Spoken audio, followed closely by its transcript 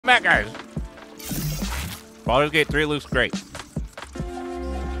back, guys. Baldur's Gate 3 looks great.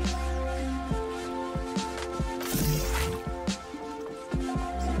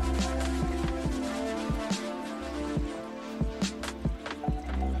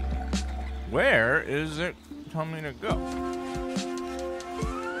 Where is it telling me to go?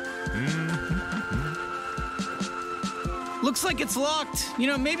 Looks like it's locked. You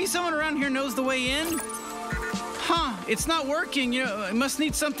know, maybe someone around here knows the way in. Huh, it's not working. You know, it must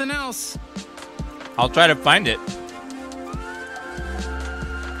need something else. I'll try to find it.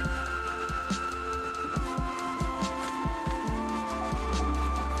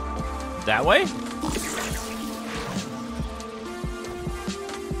 That way?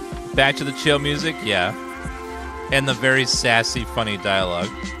 Back to the chill music? Yeah. And the very sassy, funny dialogue.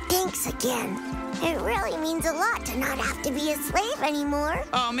 Thanks again. It really means a lot to not have to be a slave anymore.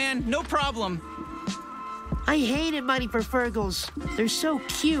 Oh, man, no problem. I hated Mighty for Fergles. They're so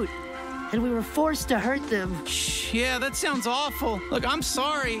cute, and we were forced to hurt them. Yeah, that sounds awful. Look, I'm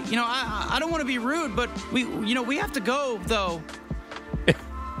sorry. You know, I don't want to be rude, but we have to go, though.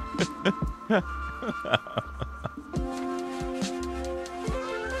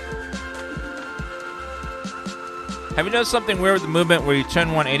 Have you noticed something weird with the movement where you turn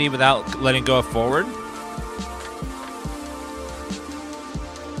 180 without letting go of forward?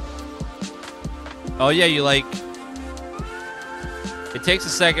 Oh yeah, you like... It takes a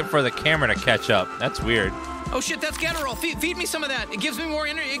second for the camera to catch up. That's weird. Oh shit, that's Getterol. Feed me some of that. It gives me more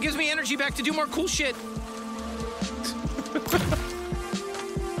energy. It gives me energy back to do more cool shit.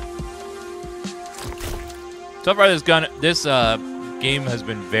 So far, this game has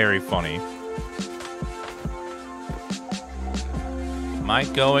been very funny. Am I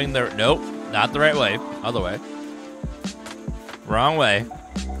going there? Nope, not the right way. Other way. Wrong way.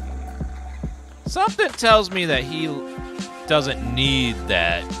 Something tells me that he doesn't need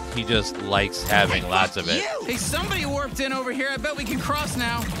that. He just likes having lots of it. Hey, somebody warped in over here. I bet we can cross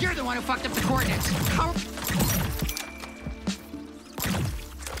now. You're the one who fucked up the coordinates. How?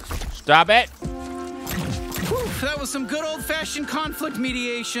 Stop it. Whew, that was some good old-fashioned conflict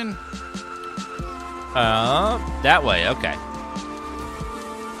mediation. That way. Okay.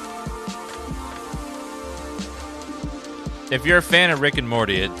 If you're a fan of Rick and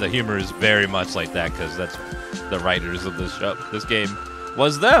Morty, the humor is very much like that because that's the writers of this show. This game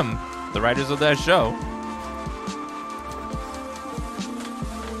was them, the writers of that show.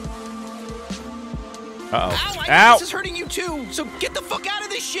 Uh-oh. Ow! This is hurting you too, so get the fuck out of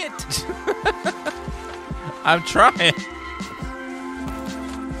this shit! I'm trying.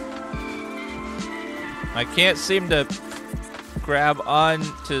 I can't seem to grab on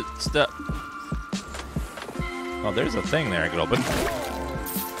to stuff. Oh, there's a thing there I could open.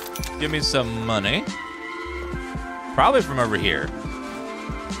 Give me some money. Probably from over here.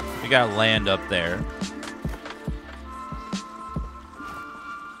 We gotta land up there.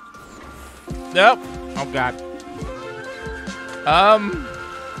 Nope. Oh, God.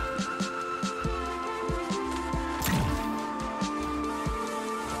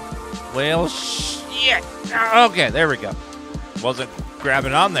 Well, shit. Okay, there we go. Wasn't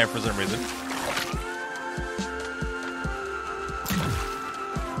grabbing on there for some reason.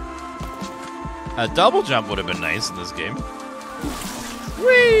 A double jump would have been nice in this game.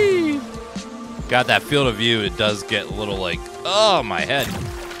 Whee! Got that field of view. It does get a little like, oh, my head.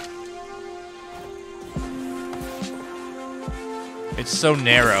 It's so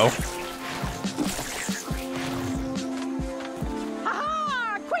narrow.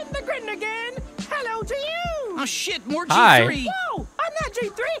 Aha! Quitting the grin again. Hello to you. Oh shit, more G3. Hi. Whoa! I'm not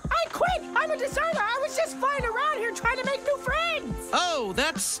G3. I quit. I'm a designer. I was just flying around here trying to make new friends. Oh,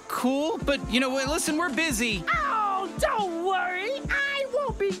 that's cool, but you know what? Listen, we're busy. Oh, don't worry. I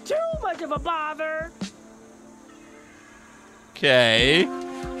won't be too much of a bother. Okay.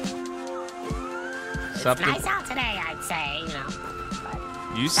 Something. Nice out today, I'd say, you know.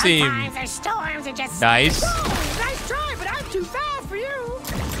 You seem Sometimes there's storms that just... nice. Oh, nice try, but I'm too fast for you.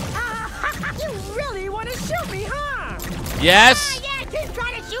 You really want to shoot me, huh? Yes. Yeah, keep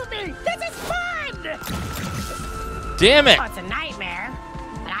trying to shoot me. This is fun. Damn it. Oh, it's a nightmare.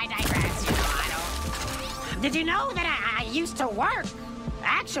 But I digress, you know, I don't... Did you know that I used to work?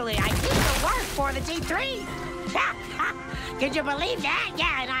 Actually, I used to work for the G3. Could you believe that?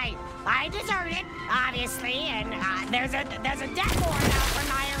 Yeah, and I deserted, obviously, and there's a death warrant out for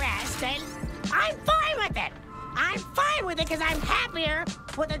my arrest, and I'm fine with it. I'm fine with it because I'm happier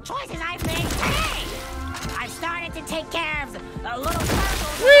with the choices I've made today. I've started to take care of the little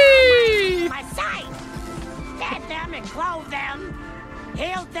circles around my sight. Fed them and clothed them,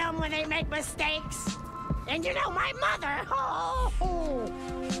 healed them when they make mistakes. And you know, my mother,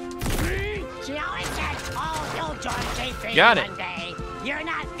 join J3 Got it. one day. You're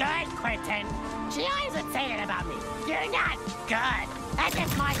not good, Quentin. She always would say that about me. You're not good. That's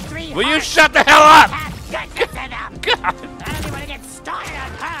just my 3 Will you hearts shut the hell up? have goodness in them. God. I don't even want to get started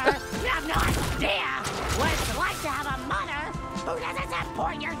on her. You have no idea what it's like to have a mother who doesn't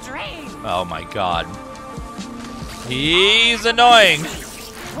support your dreams. Oh my God. He's annoying.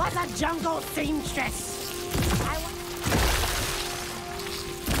 Was a jungle seamstress.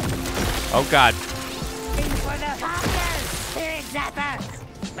 Oh God. For the founders here in Zephyr.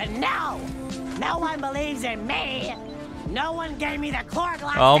 But no one believes in me. No one gave me the core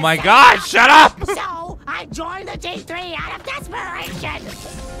glass. Oh to my save God, up. shut up! So I joined the G3 out of desperation.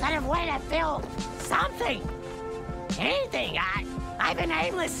 Out of way to feel something. Anything. I've been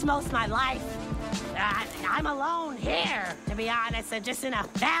aimless most of my life. I'm alone here, to be honest, and just in a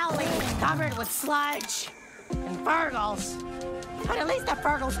valley covered with sludge and Fergles. But at least the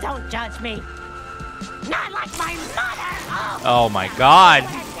Fergles don't judge me. Not like my mother! Oh my God.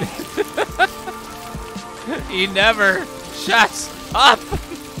 He never shuts up.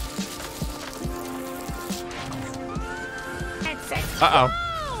 Uh-oh.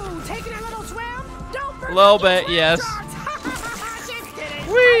 Oh, taking a little swim? Don't forget Little your bit, swim yes. trunks. Just kidding.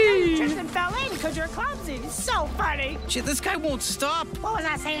 Whee! I tripped and fell in because you're clumsy. It's so funny. Shit, this guy won't stop. What was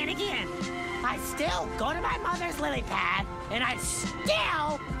I saying again? I still go to my mother's lily pad, and I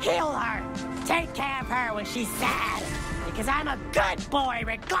still heal her. Take care of her when she's sad. Because I'm a good boy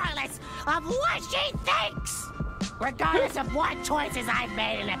regardless of what she thinks. Regardless of what choices I've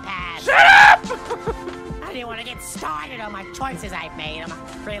made in the past. Shut up! I didn't want to get started on my choices I've made, on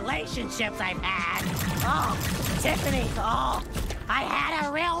my relationships I've had. Oh, Tiffany, oh, I had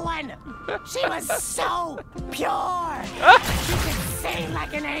a real one. She was so pure. She could sing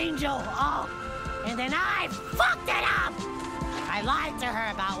like an angel. Oh, and then I fucked it up. I lied to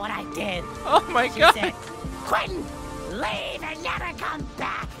her about what I did. Oh my She God. said, Quentin, leave and never come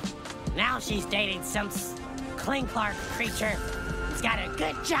back. Now she's dating some Kling-Clark creature. He's got a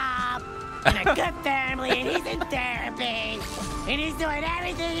good job and a good family, and he's in therapy. And he's doing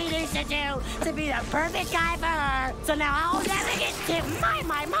everything he needs to do to be the perfect guy for her. So now I'll never get to my,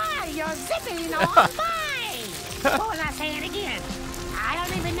 you're zipping all mine. What was I saying again? I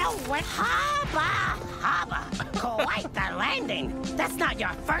don't even know what. Hubba. Quite the landing. That's not your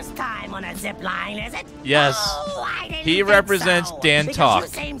first time on a zip line, is it? Yes. Oh, I didn't He think represents so, Dan because Talk. You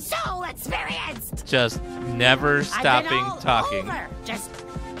seem so experienced. Just never I've stopping been all talking. over, just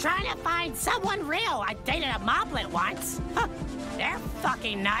trying to find someone real. I dated a moblet once. Huh, they're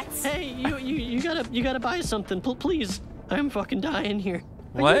fucking nuts. Hey, you gotta buy something, please. I'm fucking dying here.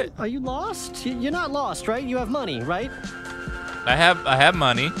 What? Are you lost? You're not lost, right? You have money, right? I have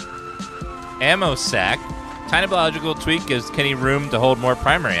money. Ammo sack. Tiny biological tweak gives Kenny room to hold more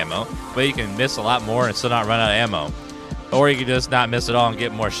primary ammo, but you can miss a lot more and still not run out of ammo. Or you can just not miss it all and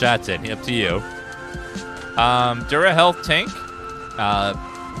get more shots in. Up to you. Dura Health Tank.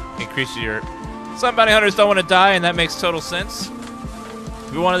 Increase your... Some bounty hunters don't want to die, and that makes total sense.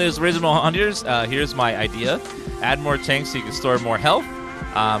 If you're one of those original hunters, here's my idea. Add more tanks so you can store more health,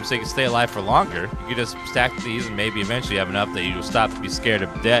 so you can stay alive for longer. You can just stack these and maybe eventually have enough that you'll stop to be scared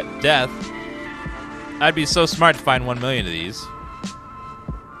of death. I'd be so smart to find 1 million of these.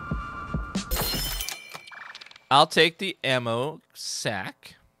 I'll take the ammo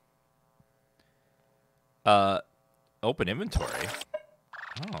sack. Open inventory.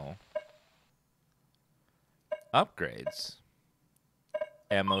 Oh. Upgrades.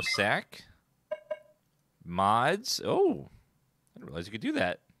 Ammo sack. Mods. Oh. I didn't realize you could do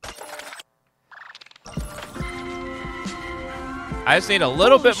that. I just need a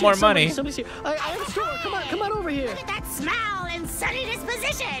little bit more money. Somebody's here. I have a store. Come on over here. Look at that smile and sunny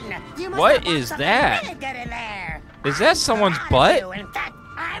disposition. You must What have bought is something that? really good in there. Is that someone's I'm butt? proud of you. In fact,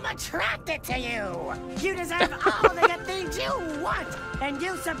 I'm attracted to you. You deserve all the good things you want, and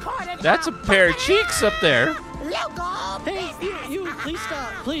you supported. That's a pair of cheeks up there. Local Hey, you, please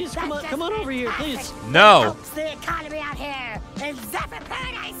stop. Please, come on over here, please. No. Helps the economy out here in Zephyr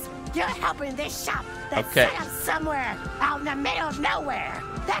Paradise. You're helping this shop that's Okay. set up somewhere out in the middle of nowhere.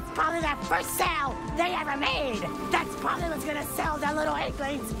 That's probably the first sale they ever made. That's probably what's gonna sell their little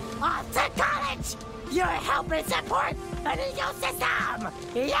inklings off to college. You're helping support an ecosystem.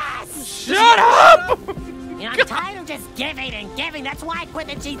 Yes. Shut up! You know, I'm tired of just giving and giving. That's why I quit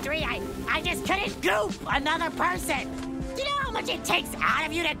the G3. I just couldn't goop another person. Do you know how much it takes out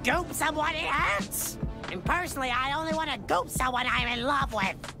of you to goop someone? It hurts. And personally, I only want to goop someone I'm in love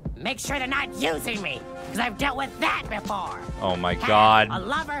with. Make sure they're not using me, because I've dealt with that before. Oh my Had God. A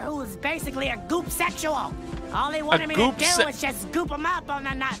lover who's basically a goop sexual. All he wanted me to do was just goop him up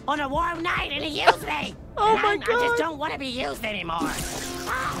on a warm night, and he used me. Oh and my God! I just don't want to be used anymore.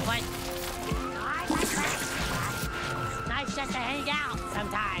 Oh, but it's nice just to hang out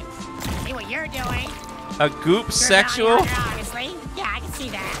sometimes. See what you're doing. A goop You're sexual? obviously. Yeah, I can see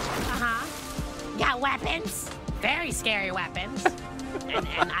that. Got weapons. Very scary weapons.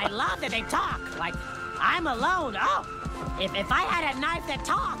 and I love that they talk. Like, I'm alone. Oh, if I had a knife that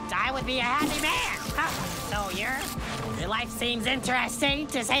talked, I would be a happy man. So your life seems interesting,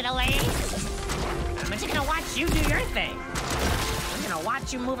 to say the least. I'm just gonna watch you do your thing. I'm gonna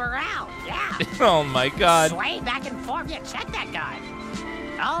watch you move around. Yeah. Oh my God. Sway back and forth. Yeah, check that guy.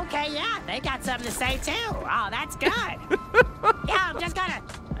 Okay, yeah, they got something to say too. Oh, that's good. Yeah, I'm just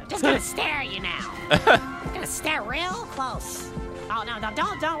gonna stare at you now. I'm gonna stare real close. Oh no,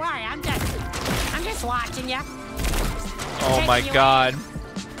 don't worry. I'm just watching you. Oh my God.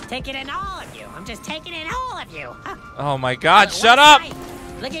 Taking in all of you. I'm just taking in all of you. Oh my God, shut up!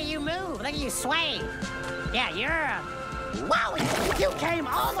 Look at you move. Look at you sway. Yeah, you're wow, you came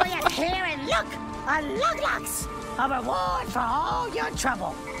all the way up here and look, a lux. A reward for all your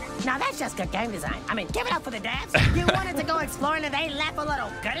trouble. Now that's just good game design. I mean, give it up for the devs. You wanted to go exploring and they left a little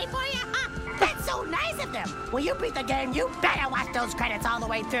goodie for you? That's so nice of them. When you beat the game, you better watch those credits all the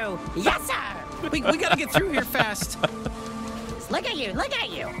way through. Yes, sir. We gotta get through here fast. Look at you.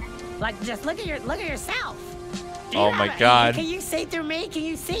 Like, just look at yourself. Oh my God. Can you see through me? Can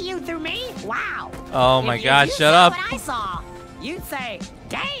you see you through me? Wow. Oh my God, if you shut saw up. What I saw, you'd say,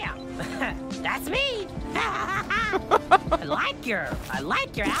 damn, that's me. I like your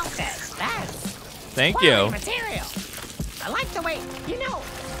outfit. That's Thank quality you. material. I like the way,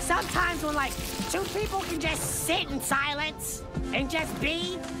 sometimes when like two people can just sit in silence and just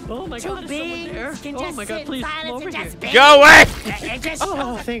be. Oh my two God, is someone there? beings can Oh just my God, sit please in come silence over and here. just be. Go away! It just Oh,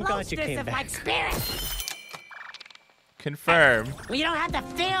 shows the thank God you closeness came of, back. like, spirit. Confirm. You don't have to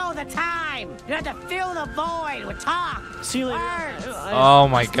fill the time. You have to fill the void with talk. See you later. Words. Oh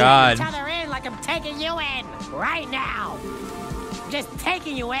my God. Each other in like I'm taking you in right now. Just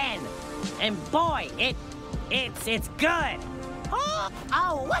taking you in, and boy, it's good.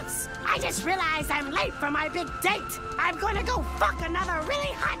 Oh, whoops! I just realized I'm late for my big date. I'm gonna go fuck another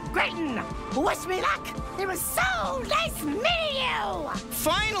really hot gratin. Wish me luck. It was so nice meeting you.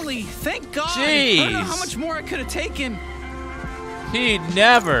 Finally, thank God. I don't know Jeez. how much more I could have taken. He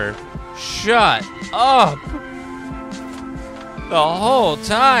never shut up the whole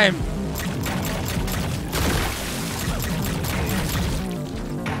time.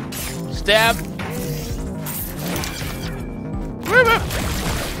 Stab.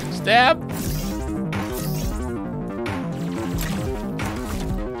 Stab.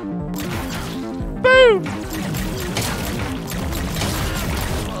 Boom.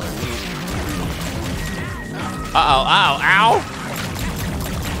 Uh-oh, ow, ow.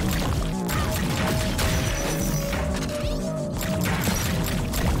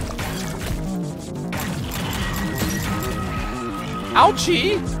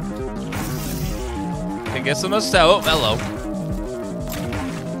 Ouchie! Can get some of the oh, hello.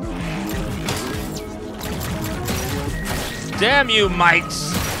 Damn you, mics!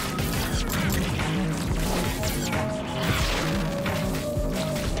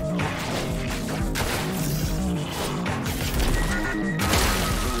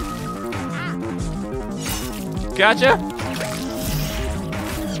 Gotcha.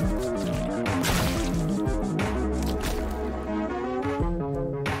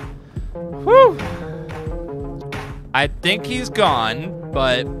 Whew. I think he's gone,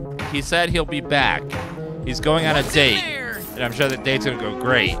 but he said he'll be back. He's going on a date, and I'm sure that date's gonna go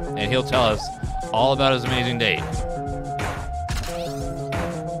great, and he'll tell us all about his amazing date.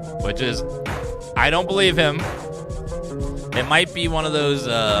 Which is, I don't believe him. It might be one of those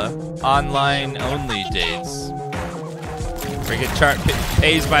online-only dates. Where you get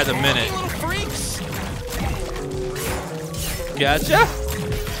pays by the minute. You little freaks. Gotcha.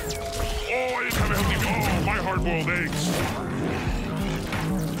 Oh, you gotta help me. Oh, my hard-boiled eggs.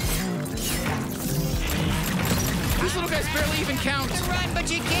 These little guys barely even count. Run, but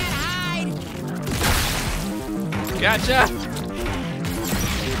you can't hide. Gotcha.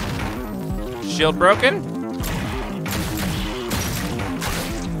 Shield broken.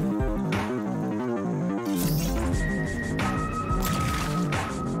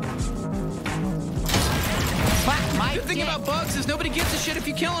 The thing about bugs is nobody gives a shit if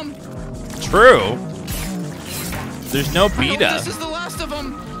you kill them. True. There's no I hope beta. this is the last of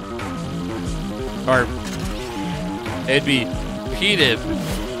them. Or it'd be P-dib.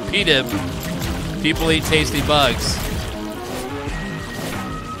 P-dib. People eat tasty bugs.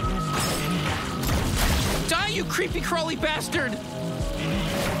 Die creepy crawly bastard.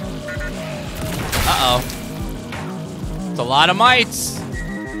 Uh-oh. It's a lot of mites.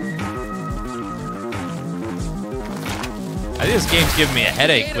 I think this game's giving me a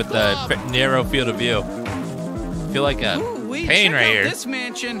headache with the narrow field of view. I feel like a pain right here. This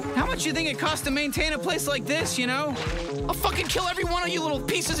mansion. How much do you think it costs to maintain a place like this, you know? I'll fucking kill every one of you little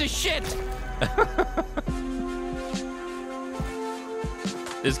pieces of shit.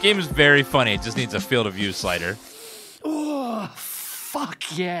 This game is very funny. It just needs a field of view slider. Oh,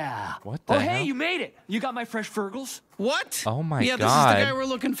 fuck yeah. What the hell? Hey, you made it. You got my fresh Fergles? What? Oh my yeah, God. Yeah, this is the guy we're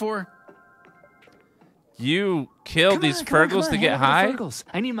looking for. You killed these Fergles to get high?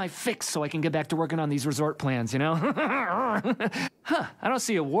 I need my fix so I can get back to working on these resort plans, you know? Huh, I don't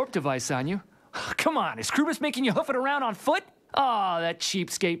see a warp device on you. Come on, is Krubus making you hoof it around on foot? Oh, that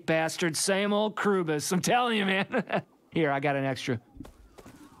cheapskate bastard. Same old Krubus. I'm telling you, man. Here, I got an extra.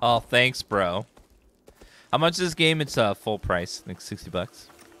 Oh, thanks, bro. How much is this game? It's full price, like $60.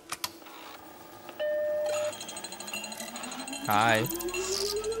 Hi.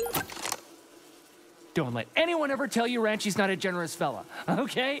 Don't let anyone ever tell you Ranchi's not a generous fella,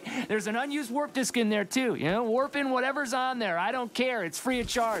 okay? There's an unused warp disk in there, too. You know, warp in whatever's on there. I don't care. It's free of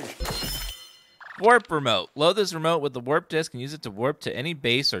charge. Warp remote. Load this remote with the warp disk and use it to warp to any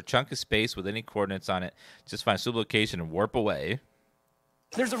base or chunk of space with any coordinates on it. Just find a suitable location and warp away.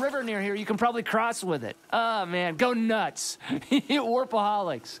 There's a river near here. You can probably cross with it. Oh, man. Go nuts.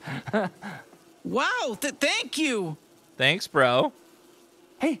 Warpaholics. Wow. Thank you. Thanks, bro.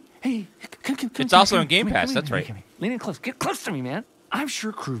 Hey. It's also on Game Pass. That's right. Lean in close. Get close to me, man. I'm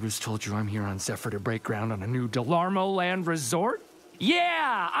sure Krubus told you I'm here on Zephyr to break ground on a new Delarmo Land resort.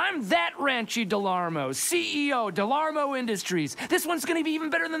 Yeah, I'm that Ranchy Delarmo, CEO, Delarmo Industries. This one's going to be even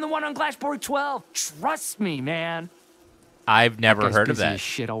better than the one on Glashborg 12. Trust me, man. I've never heard of busy that. As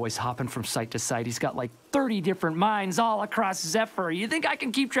shit, always hopping from site to site. He's got like 30 different mines all across Zephyr. You think I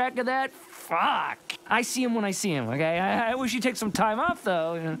can keep track of that? Fuck. I see him when I see him, okay? I wish he'd take some time off,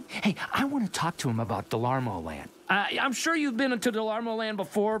 though. Hey, I want to talk to him about Delarmo Land. I'm sure you've been to Delarmo Land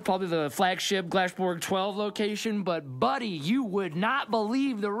before, probably the flagship Glashborg 12 location, but buddy, you would not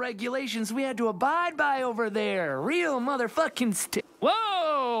believe the regulations we had to abide by over there. Real motherfucking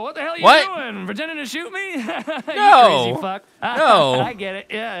Whoa! What the hell are you doing? Pretending to shoot me? No! You crazy fuck. No! I get it.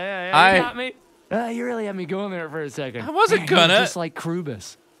 Yeah. You got me. You really had me going there for a second. I wasn't gonna. Just like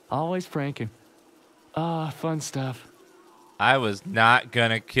Krubus. Always pranking. Fun stuff. I was not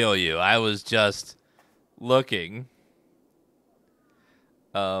gonna kill you. I was just looking.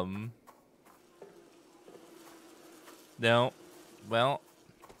 No. Well,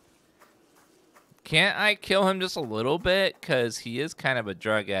 can't I kill him just a little bit? Because he is kind of a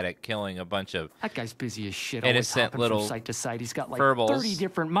drug addict, killing a bunch of that guy's busy as shit. innocent little from site to site. He's got like Furbles. 30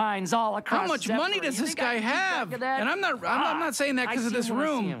 different mines all across. How much Zephyr. money does this guy have? And I'm not saying that because of this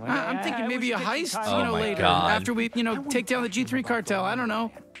room. I'm thinking maybe a heist, later after we, take down the G3 cartel. I don't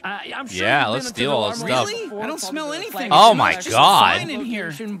know. I'm sure let's steal all the stuff. Really? I don't smell anything. Oh my God! Fine in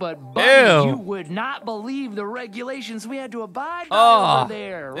here. But buddy, you would not believe the regulations we had to abide by over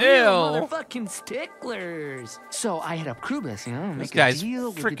there. Real motherfucking sticklers. So I hit up Krubus, This guy's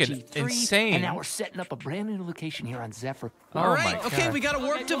freaking insane. And now we're setting up a brand new location here on Zephyr. All right. Okay, we got a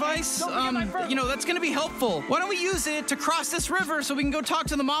warp device. That's going to be helpful. Why don't we use it to cross this river so we can go talk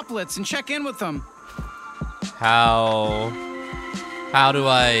to the Moplets and check in with them? How do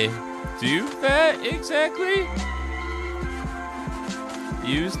I do that exactly?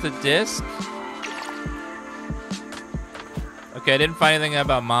 Use the disc? Okay, I didn't find anything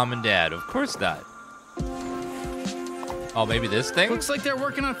about Mom and Dad. Of course not. Oh, maybe this thing? Looks like they're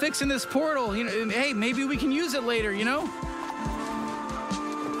working on fixing this portal. Hey, maybe we can use it later,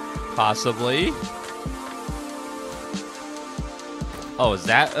 Possibly. Oh, is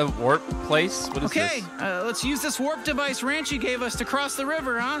that a warp place? What is this? Let's use this warp device Ranchy gave us to cross the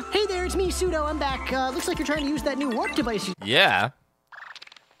river, huh? Hey there, it's me, Pseudo. I'm back. Looks like you're trying to use that new warp device. Yeah.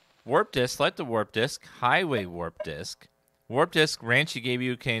 Warp disk. Select the warp disk. Highway warp disk. Warp disk Ranchy gave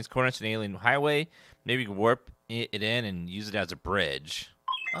you contains coordinates an alien highway. Maybe you can warp it in and use it as a bridge.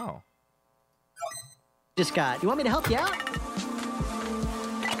 Oh. Just got. You want me to help you out?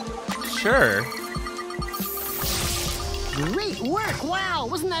 Sure. Great work! Wow,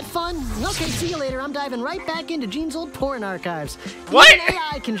 wasn't that fun? Okay, see you later. I'm diving right back into Gene's old porn archives. What? Even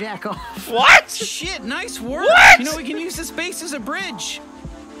AI can jack off. What? Shit, nice work. What? We can use this space as a bridge.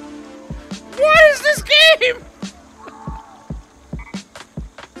 What is this game?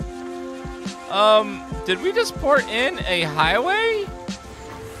 Did we just port in a highway?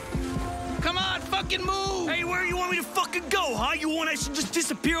 Come on, fucking move! Hey, where do you want me to fucking go, huh? You want I should just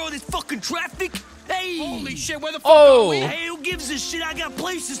disappear all this fucking traffic? Hey! Holy shit, where the fuck are we? Hey, who gives a shit? I got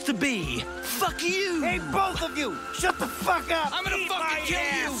places to be. Fuck you! Hey, both of you! Shut the fuck up! I'm gonna Eat fucking my kill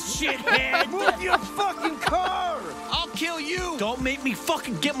ass, you! shithead! Move your fucking car! I'll kill you! Don't make me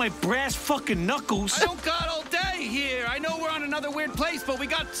fucking get my brass fucking knuckles. I don't got all day here. I know we're on another weird place, but we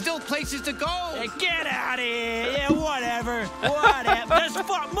got still places to go. Hey, get out of here! Yeah, whatever. Whatever. Just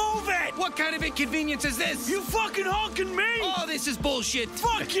move it! What kind of inconvenience is this? You fucking honking me! Oh, this is bullshit.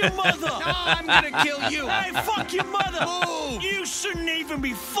 Fuck your mother! No, I'm gonna kill you. Hey, fuck your mother! Move! You shouldn't even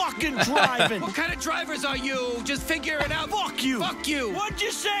be fucking driving! What kind of drivers are you? Just figure it out. Fuck you! Fuck you! What'd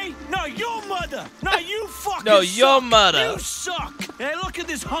you say? No, your mother! No, you fucking No, suck. your mother. You suck! Hey, look at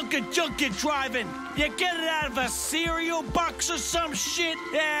this hunk of junk you're driving! You get it out of a cereal box or some shit?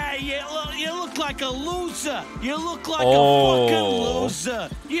 Yeah, you look like a loser! You look like a fucking loser!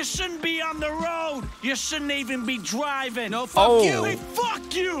 You shouldn't be on the road! You shouldn't even be driving! No, fuck you! Hey,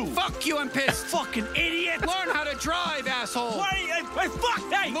 fuck you! Fuck you, I'm pissed! Fucking idiot! Learn how to drive, asshole! What? Hey, fuck!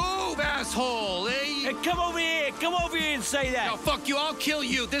 Hey! Move, asshole! Hey, come over here! Come over here and say that! No, fuck you, I'll kill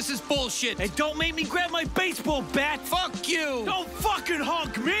you! This is bullshit! Hey, don't make me grab my baseball bat! Fuck you! Don't fucking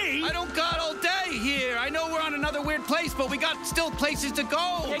honk me! I don't got all day here! I know we're on another weird place, but we got still places to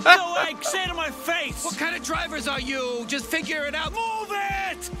go! Hey, go away! Say it to my face! What kind of drivers are you? Just figure it out! Move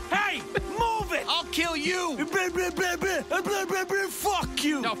it! Hey! Move it! I'll kill you! Fuck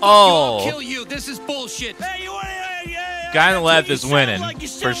you! No, fuck you, I'll kill you! This is bullshit! Hey, you Guy on the left you is sound winning, like- you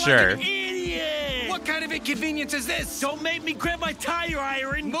for sound sure. Like an idiot. What kind of inconvenience is this? Don't make me grab my tire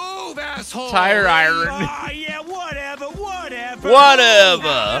iron! Move, asshole! Tire iron. Yeah, whatever. Whatever.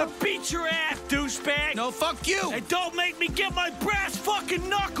 I'm gonna beat your ass, douchebag! No, fuck you! Hey, don't make me get my brass fucking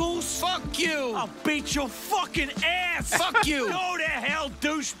knuckles! Fuck you! I'll beat your fucking ass! Fuck you! Go to hell,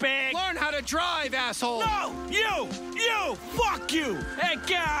 douchebag! Learn how to drive, asshole! No! You! Fuck you! Hey,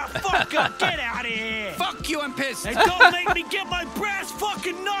 fuck up! Get out of here! Fuck you, I'm pissed! Hey, don't make me get my brass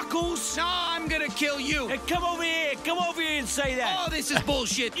fucking knuckles! No, I'm gonna kill you! Hey, come over here and say that! Oh, this is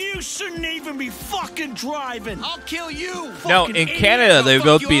bullshit! You shouldn't even be fucking driving! I'll kill you! No, Fucking in idiot. Canada, they Fuck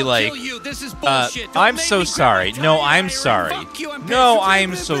both you, be I'll like, kill you. This is bullshit! Don't I'm make so me sorry. grab No, my I'm tire sorry. iron. Fuck you, I'm No, pissed.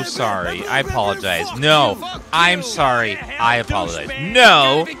 I'm so sorry. I apologize. Fuck No, you. Fuck I'm you. sorry. What the I hell, apologize. douchebag?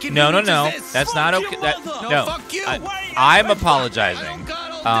 No, What kind of no. inconvenience is this? That's not Fuck okay. your That, mother. no, fuck you. I'm I apologizing. don't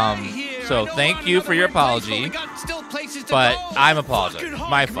got all day here. So I know thank we're on you for your another weird place, apology, but we got still places to but go. I'm Fucking apologizing. honk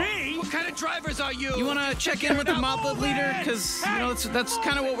My fault. me. What kind of drivers are you? You wanna check in with the mob leader? Because, you know, that's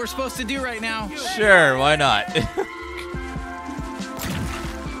kind of what we're supposed to do right now. Sure, why not?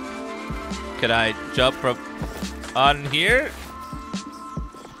 Could I jump from on here?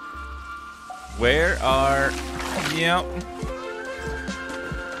 Where are... Yep.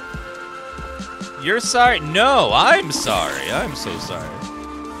 You're sorry? No, I'm sorry. I'm so sorry.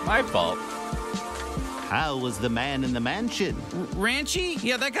 My fault. How was the man in the mansion? Ranchy?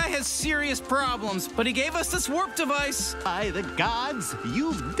 Yeah, that guy has serious problems, but he gave us this warp device. By the gods,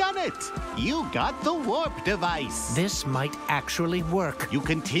 you've done it! You got the warp device! This might actually work. You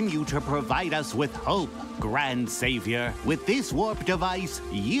continue to provide us with hope, Grand Savior. With this warp device,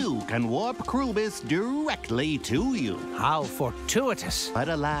 you can warp Krubis directly to you. How fortuitous. But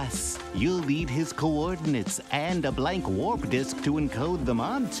alas, you'll need his coordinates and a blank warp disk to encode them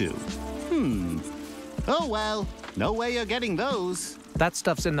onto. Oh well, no way you're getting those. That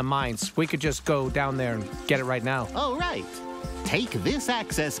stuff's in the mines. We could just go down there and get it right now. Oh, right. Take this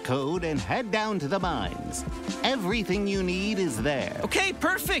access code and head down to the mines. Everything you need is there. Okay,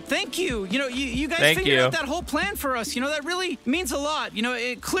 perfect. Thank you. You know, you guys Thank figured you. out that whole plan for us. You know, that really means a lot. You know,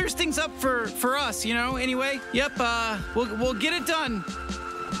 it clears things up for us, you know. Anyway, yep, we'll get it done.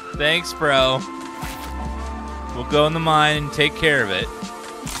 Thanks, bro. We'll go in the mine and take care of it.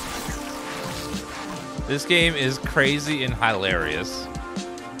 This game is crazy and hilarious.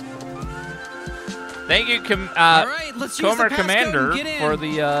 Thank you, All right, let's use the Comer passcode Commander, and get in. for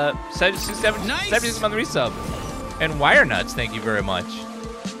the 76 month resub. And Wire Nuts, thank you very much.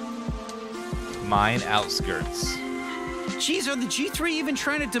 Mine outskirts. Jeez, are the G3 even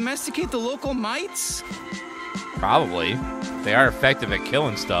trying to domesticate the local mites? Probably. They are effective at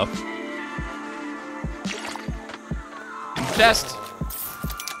killing stuff. Chest.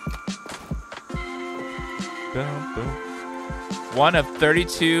 Boom, boom. One of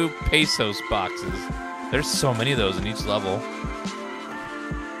 32 pesos boxes. There's so many of those in each level.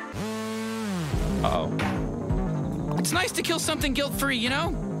 Uh-oh. It's nice to kill something guilt-free, you know?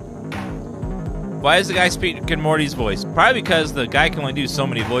 Why is the guy speaking Morty's voice? Probably because the guy can only do so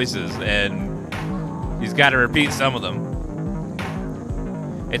many voices, and he's got to repeat some of them.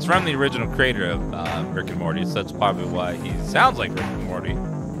 It's from the original creator of Rick and Morty, so that's probably why he sounds like Rick and Morty.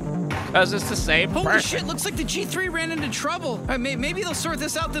 Is this the same? Holy Perfect. shit, looks like the G3 ran into trouble. Maybe they'll sort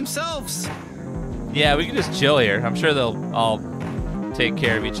this out themselves. Yeah, we can just chill here. I'm sure they'll all take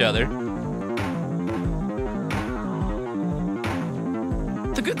care of each other.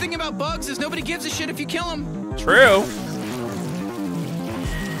 The good thing about bugs is nobody gives a shit if you kill them. True.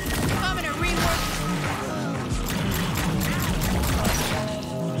 I'm gonna rework.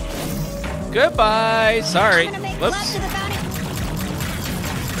 Goodbye. Sorry. I'm gonna make love Whoops. to the bounty.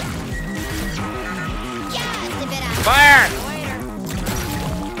 Just a bit out. Fire! Later.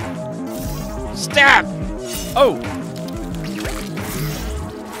 Stab! Oh!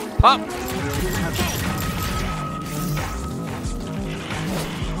 Pop! Okay.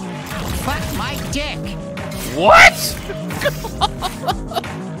 Fuck my dick. What?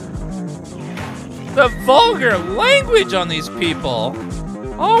 The vulgar language on these people.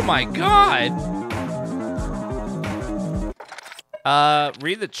 Oh my god.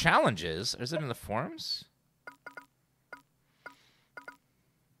 Read the challenges. Is it in the forums?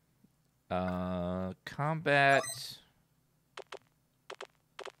 Combat.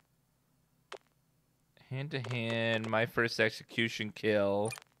 Hand-to-hand, my first execution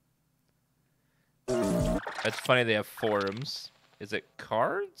kill. That's funny they have forums. Is it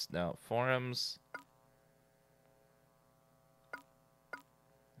cards? No, forums. I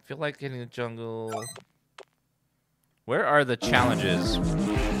feel like getting the jungle. Where are the challenges?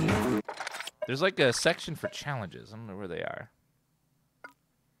 There's like a section for challenges. I don't know where they are.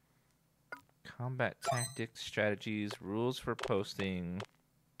 Combat tactics, strategies, rules for posting.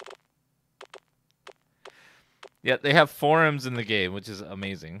 Yeah, they have forums in the game, which is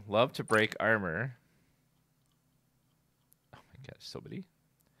amazing. Love to break armor. Oh my gosh, so many.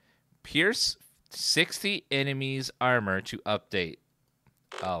 Pierce 60 enemies' armor to update.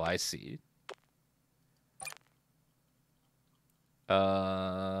 Oh, I see.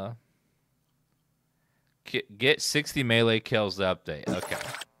 Get 60 melee kills to update. Okay.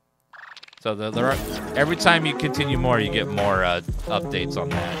 So there are, every time you continue more, you get more updates on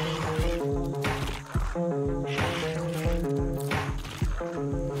that.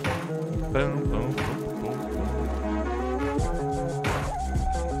 Boom, boom, boom, boom.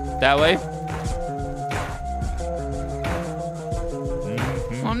 That way?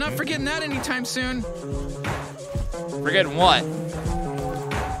 Well, I'm not forgetting that anytime soon. Forgetting what?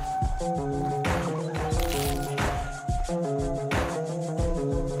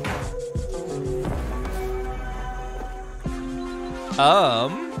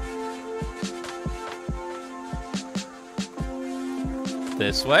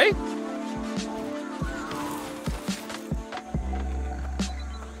 This way?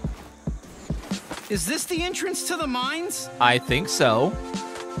 Is this the entrance to the mines? I think so.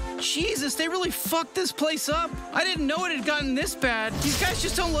 Jesus, they really fucked this place up. I didn't know it had gotten this bad. These guys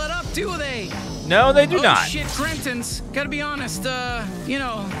just don't let up, do they? No, they do oh, not. Shit, Grentons. Gotta be honest, you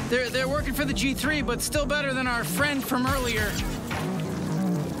know, they're working for the G3, but still better than our friend from earlier.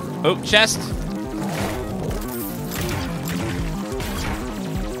 Oh, chest.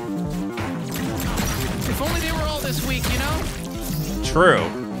 If only they were all this weak, you know? True.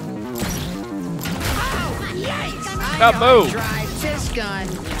 Oh, yikes! Kaboom! Drive this gun.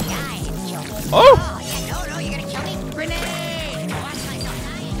 Oh! Yeah, no, you're gonna kill me. Grenade!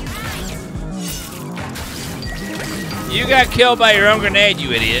 You got killed by your own grenade,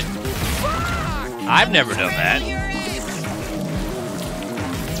 you idiot. I've never done that.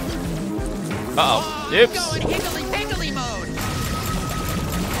 Uh-oh. Oops. Going higgly-piggly mode.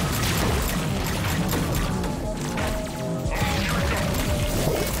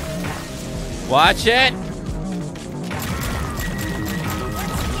 Watch it.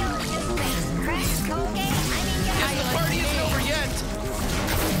 The party isn't over yet.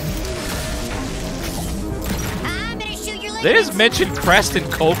 I'm gonna shoot your leg. They just mentioned Crest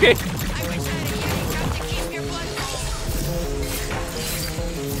and Colgate.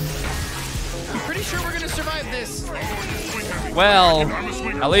 I'm pretty sure we're gonna survive this. Well,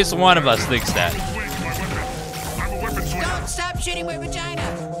 at least one of us thinks that. Don't stop shooting my vagina.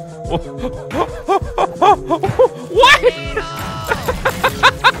 What?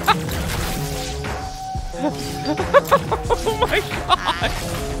 Oh my god!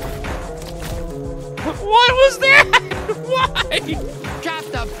 What was that? Why? Drop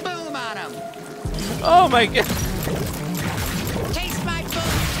the boom on him. Oh my god! Taste my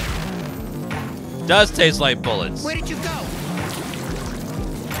boom. Does taste like bullets. Where did you go?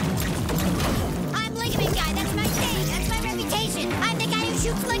 I'm ligament guy. That's my thing. That's my reputation. I'm the guy who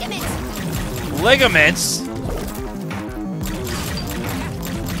shoots ligaments. Ligaments?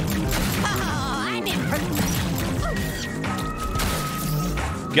 Oh, I'm in.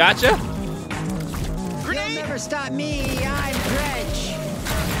 Gotcha. You'll never stop me. I'm Dredge.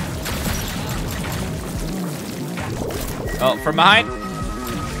 Oh, from behind.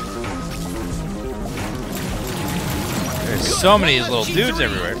 There's so many of these little dudes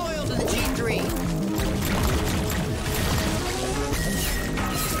everywhere. Loyal to the G3.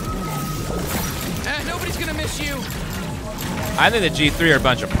 Nobody's gonna miss you. I think the G3 are a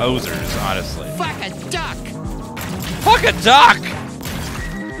bunch of posers, honestly. Fuck a duck. Fuck a duck!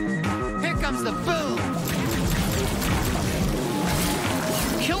 Here comes the boom.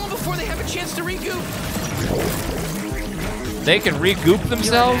 Kill them before they have a chance to regroup. They can regoop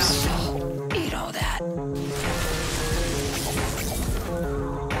themselves? Eat all that.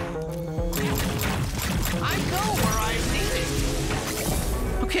 I go where I'm needed.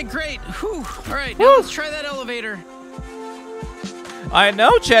 Okay, great. Whew. All right, now let's try that elevator. I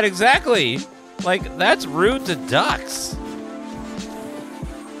know, Chad, exactly. Like, that's rude to ducks.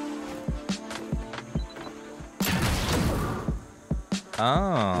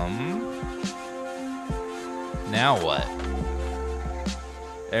 Now what?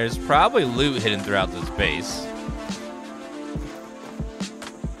 There's probably loot hidden throughout this base.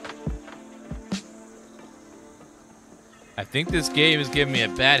 I think this game is giving me a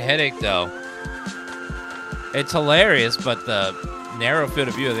bad headache, though. It's hilarious, but the narrow field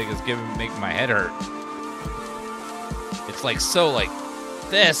of view I think is making my head hurt. It's like so like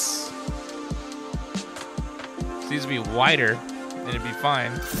this. It needs to be wider, and it'd be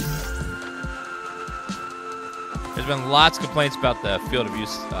fine. There's been lots of complaints about the field of view,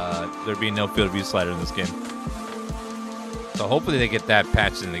 there being no field of view slider in this game. So hopefully they get that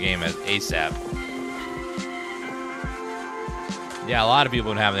patched in the game as ASAP. Yeah, a lot of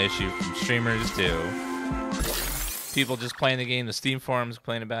people have been having the issue, from streamers to people just playing the game, the Steam forums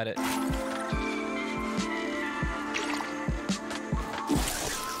complaining about it.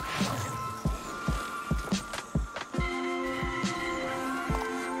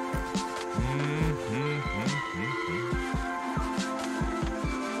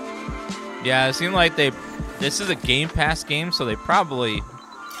 Yeah, it seemed like this is a Game Pass game, so they probably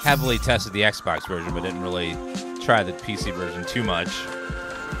heavily tested the Xbox version, but didn't really try the PC version too much.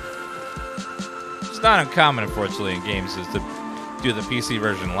 It's not uncommon, unfortunately, in games is to do the PC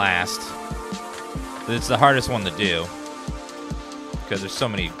version last. It's the hardest one to do because there's so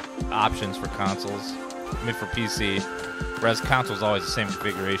many options for consoles. I mean, for PC, whereas console's always the same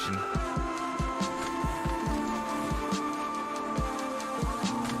configuration.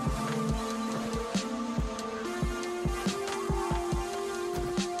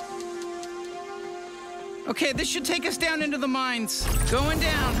 Okay, this should take us down into the mines. Going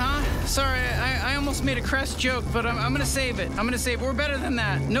down, huh? Sorry, I almost made a crest joke, but I'm gonna save it. I'm gonna save it. We're better than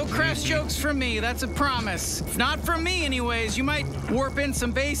that. No crest jokes from me, that's a promise. Not from me, anyways. You might warp in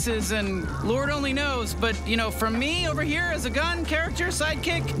some bases, and Lord only knows, but, you know, from me over here as a gun character,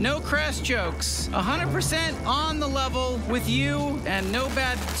 sidekick, no crest jokes. 100% on the level with you, and no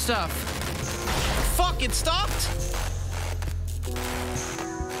bad stuff. Fuck, it stopped?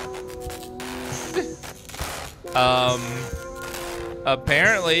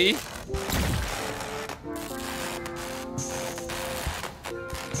 Apparently.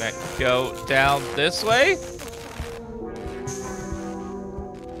 Let's go down this way.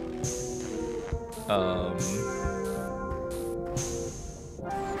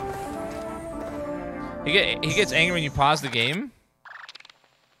 He gets angry when you pause the game.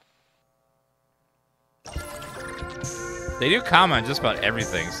 They do comment just about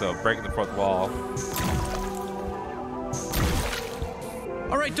everything, so breaking the fourth wall.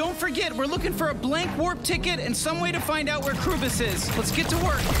 All right, don't forget, we're looking for a blank warp ticket and some way to find out where Krubus is. Let's get to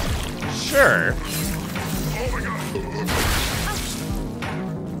work. Sure.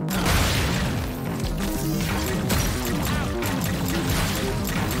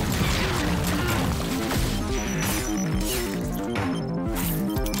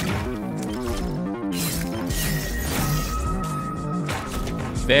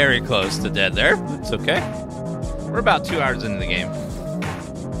 Very close to dead there. It's okay. We're about 2 hours into the game.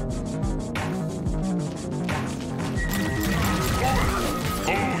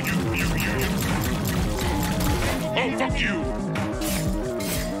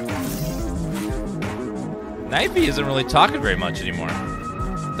 Knifey isn't really talking very much anymore.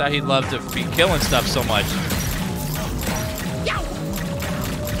 Thought he'd love to be killing stuff so much.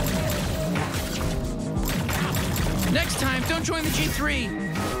 Next time, don't join the G3.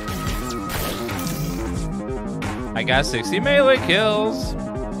 I got 60 melee kills.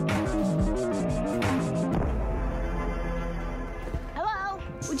 Hello?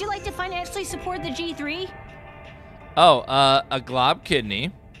 Would you like to financially support the G3? Oh, a glob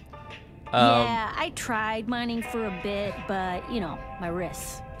kidney. Yeah, I tried mining for a bit, but, you know, my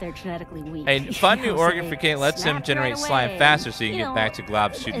wrists, they're genetically weak. A fun You new know, organ so for they Kate lets him snap generate right slime away. faster so you can You get know, back to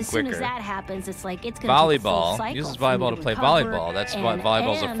globs shooting as soon quicker. as that happens, it's like it's gonna take a full Volleyball. cycle Uses for me volleyball to play recover, volleyball. That's and- what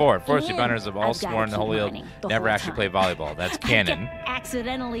volleyball's and for. in the Fortune end, hunters have all I've gotta sworn the keep holy oath mining the never whole actually play time. volleyball. That's I canon. kept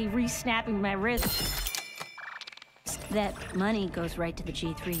accidentally re-snapping my wrist. That money goes right to the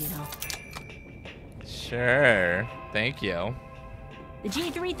G3, you know. Sure. Thank you. The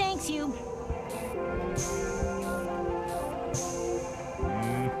G3 thanks you.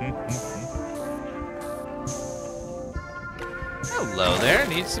 Hello there.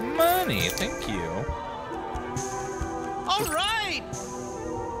 Need some money. Thank you. All right.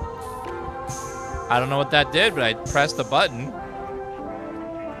 I don't know what that did, but I pressed the button.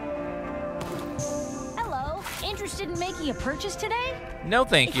 Hello. Interested in making a purchase today? No,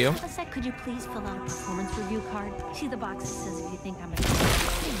 thank If you. have a sec, could you please fill out a performance review card? See the box that says if you think I'm a...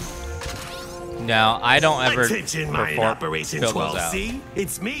 No, I don't ever Attention, mine perform- Operation fill those out. 12C.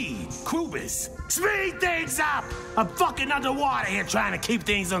 It's me, Krubis. Speed things up! I'm fucking underwater here trying to keep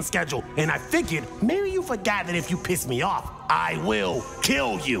things on schedule. And I figured maybe you forgot that if you piss me off, I will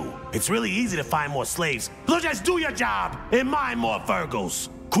kill you. It's really easy to find more slaves. So just do your job and mine more Virgos.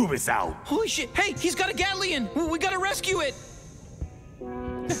 Krubis out. Holy shit. Hey, he's got a Gatlian. We gotta rescue it.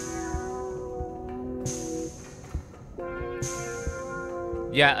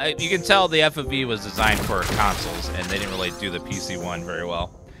 Yeah, you can tell the FOV was designed for consoles, and they didn't really do the PC one very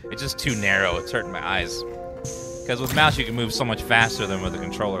well. It's just too narrow. It's hurting my eyes. Because with mouse, you can move so much faster than with the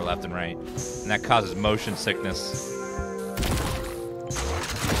controller left and right. And that causes motion sickness.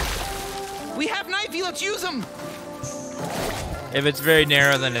 We have Knifey. Let's use him. If it's very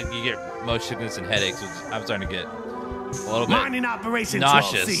narrow, then you get motion sickness and headaches, which I'm starting to get a little bit Mining Operation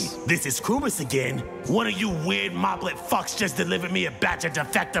nauseous. 12C. This is Krubis again. One of you weird moplet fucks just delivered me a batch of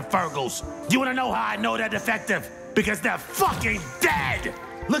defective Virgos. Do you want to know how I know they're defective? Because they're fucking dead!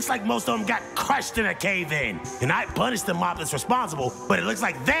 Looks like most of them got crushed in a cave-in. And I punished the moplets responsible, but it looks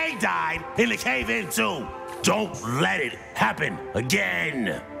like they died in the cave-in too. Don't let it happen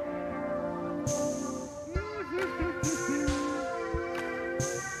again.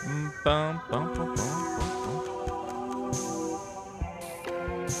 Bum, bum, bum, bum.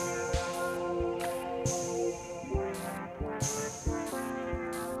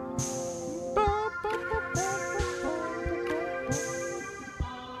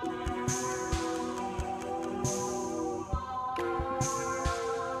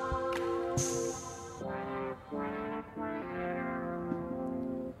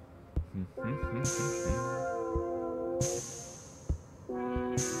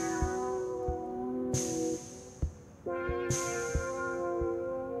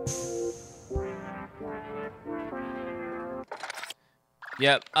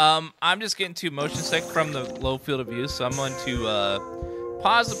 Yep. I'm just getting too motion sick from the low field of view, so I'm going to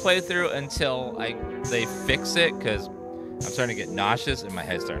pause the playthrough until they fix it, because I'm starting to get nauseous and my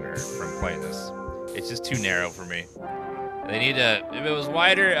head's starting to hurt from playing this. It's just too narrow for me. They need to. If it was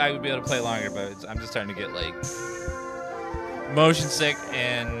wider, I would be able to play longer, but I'm just starting to get like motion sick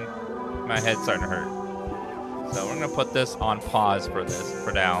and my head's starting to hurt. So we're gonna put this on pause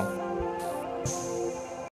for now.